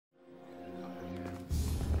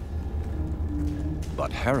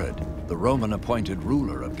But Herod, the Roman-appointed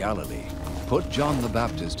ruler of Galilee, put John the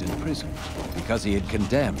Baptist in prison because he had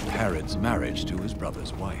condemned Herod's marriage to his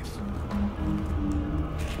brother's wife.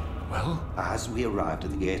 Well? As we arrived at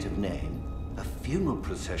the gate of Nain, a funeral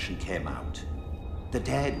procession came out. The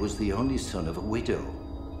dead was the only son of a widow.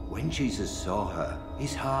 When Jesus saw her,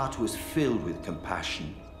 his heart was filled with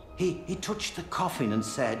compassion. He touched the coffin and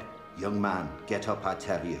said, "Young man, get up, I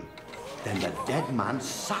tell you." Then the dead man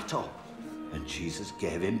sat up, and Jesus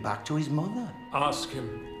gave him back to his mother. Ask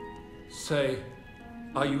him. Say,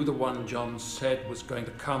 are you the one John said was going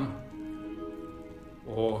to come?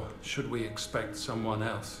 Or should we expect someone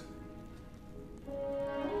else?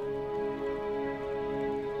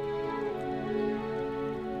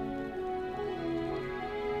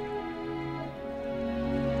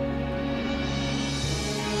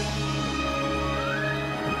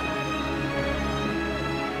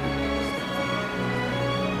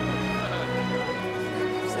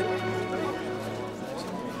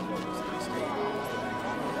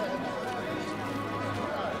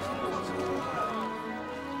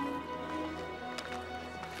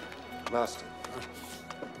 Master.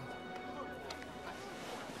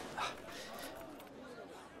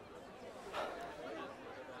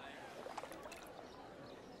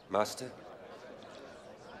 Master?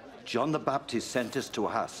 John the Baptist sent us to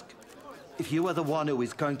ask if you are the one who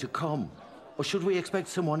is going to come, or should we expect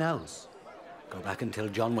someone else? Go back and tell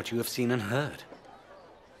John what you have seen and heard.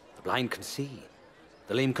 The blind can see,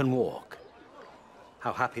 the lame can walk.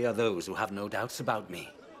 How happy are those who have no doubts about me.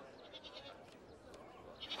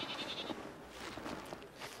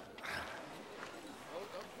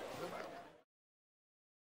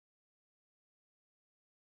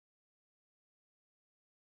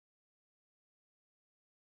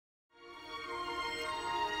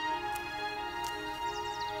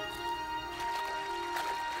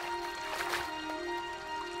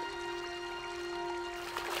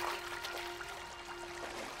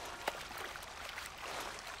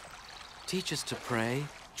 Teach us to pray,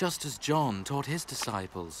 just as John taught his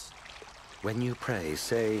disciples. When you pray,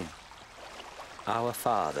 say, "Our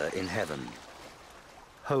Father in heaven,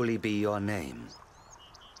 holy be your name.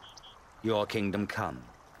 Your kingdom come.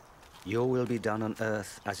 Your will be done on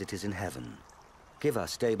earth as it is in heaven. Give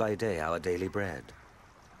us day by day our daily bread,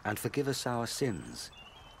 and forgive us our sins,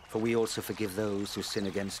 for we also forgive those who sin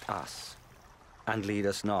against us. And lead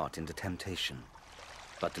us not into temptation,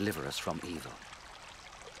 but deliver us from evil."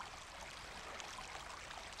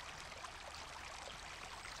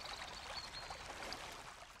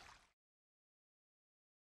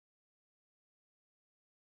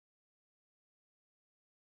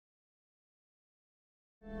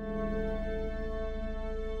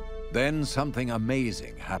 Then something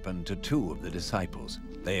amazing happened to two of the disciples.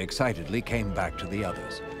 They excitedly came back to the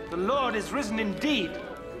others. The Lord is risen indeed.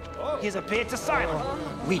 He has appeared to Simon.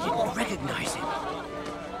 We didn't recognize him.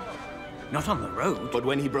 Not on the road. But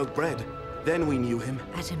when he broke bread, then we knew him.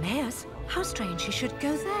 At Emmaus? How strange he should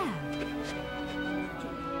go there.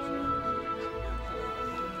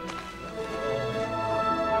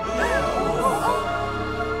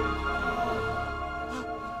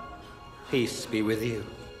 Peace be with you.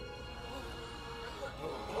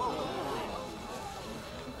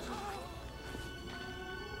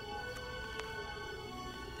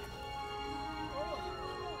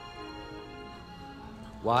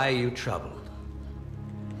 Why are you troubled?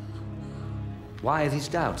 Why are these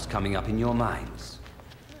doubts coming up in your minds?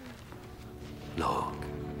 Look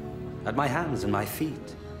at my hands and my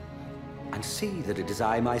feet, and see that it is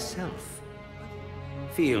I myself.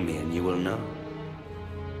 Feel me and you will know.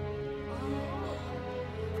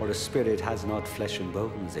 For a spirit has not flesh and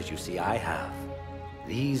bones, as you see I have.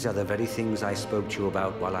 These are the very things I spoke to you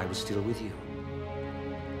about while I was still with you.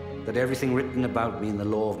 That everything written about me in the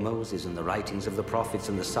law of Moses and the writings of the prophets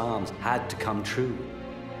and the Psalms had to come true.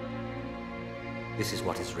 This is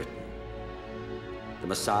what is written. The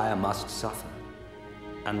Messiah must suffer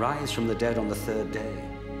and rise from the dead on the third day.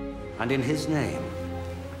 And in his name,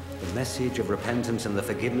 the message of repentance and the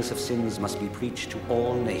forgiveness of sins must be preached to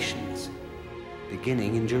all nations,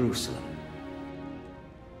 beginning in Jerusalem.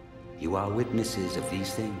 You are witnesses of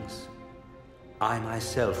these things. I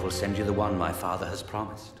myself will send you the one my Father has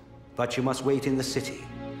promised. But you must wait in the city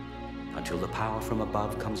until the power from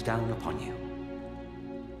above comes down upon you.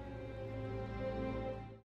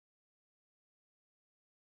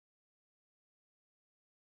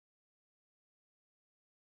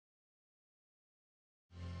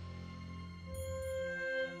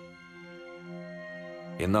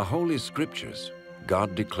 In the Holy Scriptures,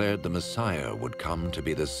 God declared the Messiah would come to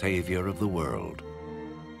be the Savior of the world.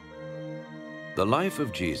 The life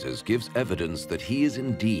of Jesus gives evidence that he is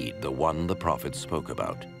indeed the one the prophets spoke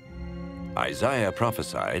about. Isaiah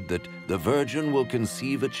prophesied that the virgin will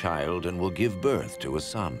conceive a child and will give birth to a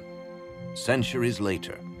son. Centuries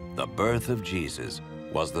later, the birth of Jesus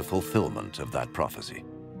was the fulfillment of that prophecy.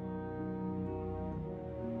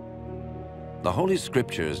 The Holy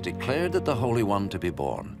Scriptures declared that the Holy One to be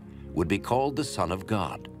born would be called the Son of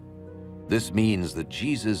God. This means that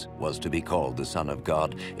Jesus was to be called the Son of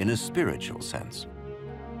God in a spiritual sense.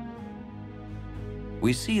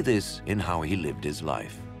 We see this in how he lived his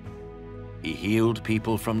life. He healed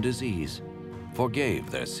people from disease, forgave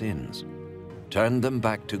their sins, turned them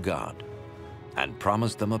back to God, and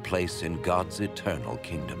promised them a place in God's eternal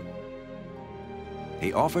kingdom.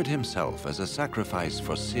 He offered himself as a sacrifice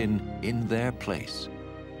for sin in their place,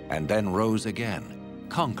 and then rose again,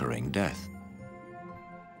 conquering death.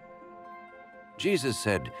 Jesus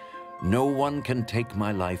said, "No one can take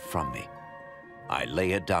my life from me. I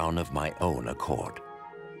lay it down of my own accord."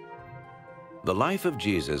 The life of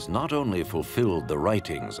Jesus not only fulfilled the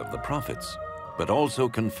writings of the prophets, but also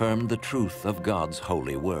confirmed the truth of God's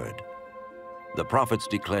holy word. The prophets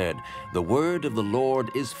declared, "The word of the Lord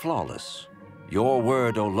is flawless. Your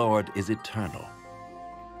word, O Lord, is eternal."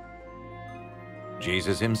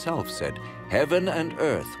 Jesus himself said, "Heaven and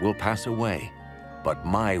earth will pass away, but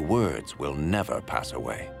my words will never pass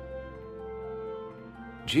away."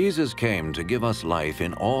 Jesus came to give us life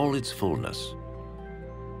in all its fullness.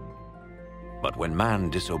 But when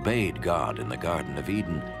man disobeyed God in the Garden of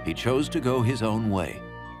Eden, he chose to go his own way,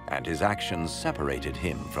 and his actions separated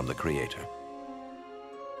him from the Creator.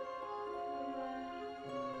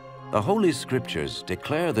 The Holy Scriptures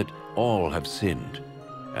declare that all have sinned,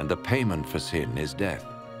 and the payment for sin is death.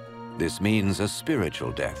 This means a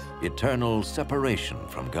spiritual death, eternal separation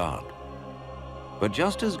from God. But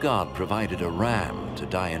just as God provided a ram to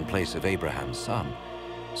die in place of Abraham's son,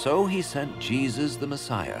 so he sent Jesus the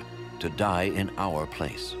Messiah to die in our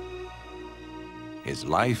place. His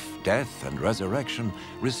life, death, and resurrection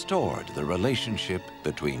restored the relationship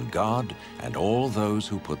between God and all those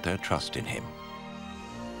who put their trust in him.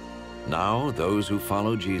 Now, those who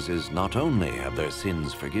follow Jesus not only have their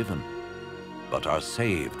sins forgiven, but are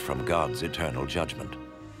saved from God's eternal judgment.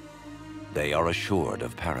 They are assured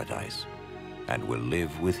of paradise and will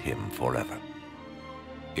live with him forever.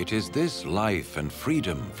 It is this life and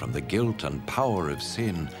freedom from the guilt and power of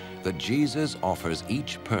sin that Jesus offers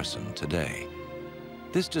each person today.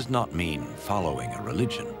 This does not mean following a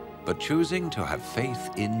religion, but choosing to have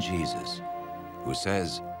faith in Jesus, who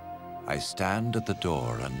says, "I stand at the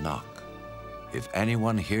door and knock. If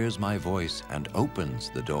anyone hears my voice and opens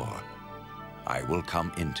the door, I will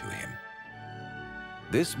come into him."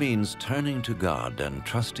 This means turning to God and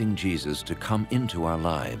trusting Jesus to come into our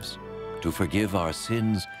lives, to forgive our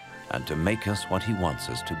sins, and to make us what he wants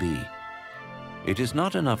us to be. It is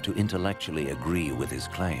not enough to intellectually agree with his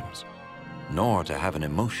claims, nor to have an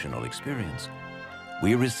emotional experience.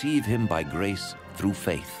 We receive him by grace through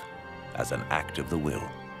faith, as an act of the will.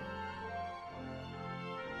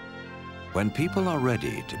 When people are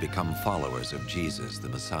ready to become followers of Jesus the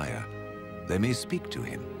Messiah, they may speak to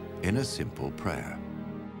him in a simple prayer.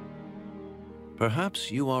 Perhaps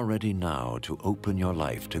you are ready now to open your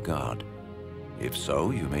life to God. If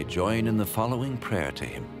so, you may join in the following prayer to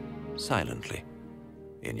him, silently,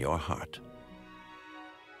 in your heart.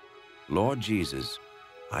 Lord Jesus,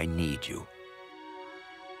 I need you.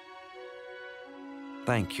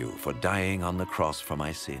 Thank you for dying on the cross for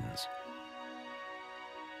my sins.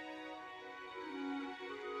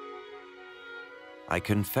 I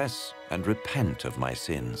confess and repent of my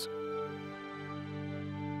sins.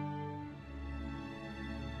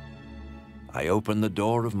 I open the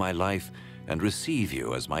door of my life and receive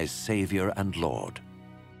you as my Savior and Lord.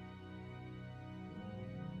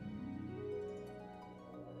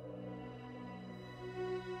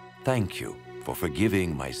 Thank you for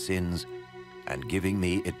forgiving my sins and giving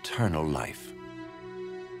me eternal life.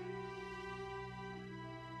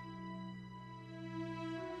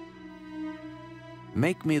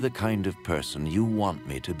 Make me the kind of person you want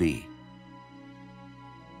me to be.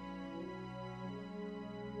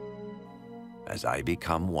 As I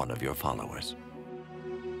become one of your followers.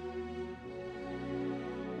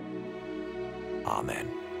 Amen.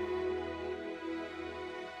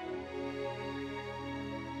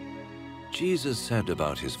 Jesus said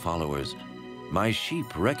about his followers, "My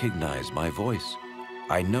sheep recognize my voice.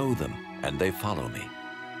 I know them, and they follow me."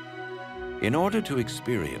 In order to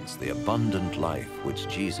experience the abundant life which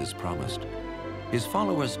Jesus promised, his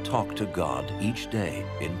followers talk to God each day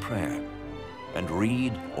in prayer and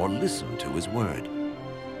read or listen to his word.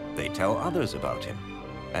 They tell others about him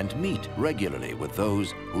and meet regularly with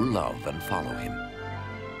those who love and follow him.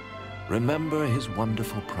 Remember his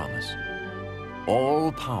wonderful promise.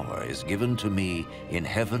 All power is given to me in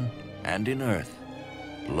heaven and in earth.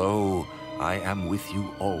 Lo, I am with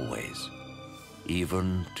you always,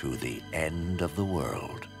 even to the end of the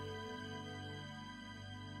world.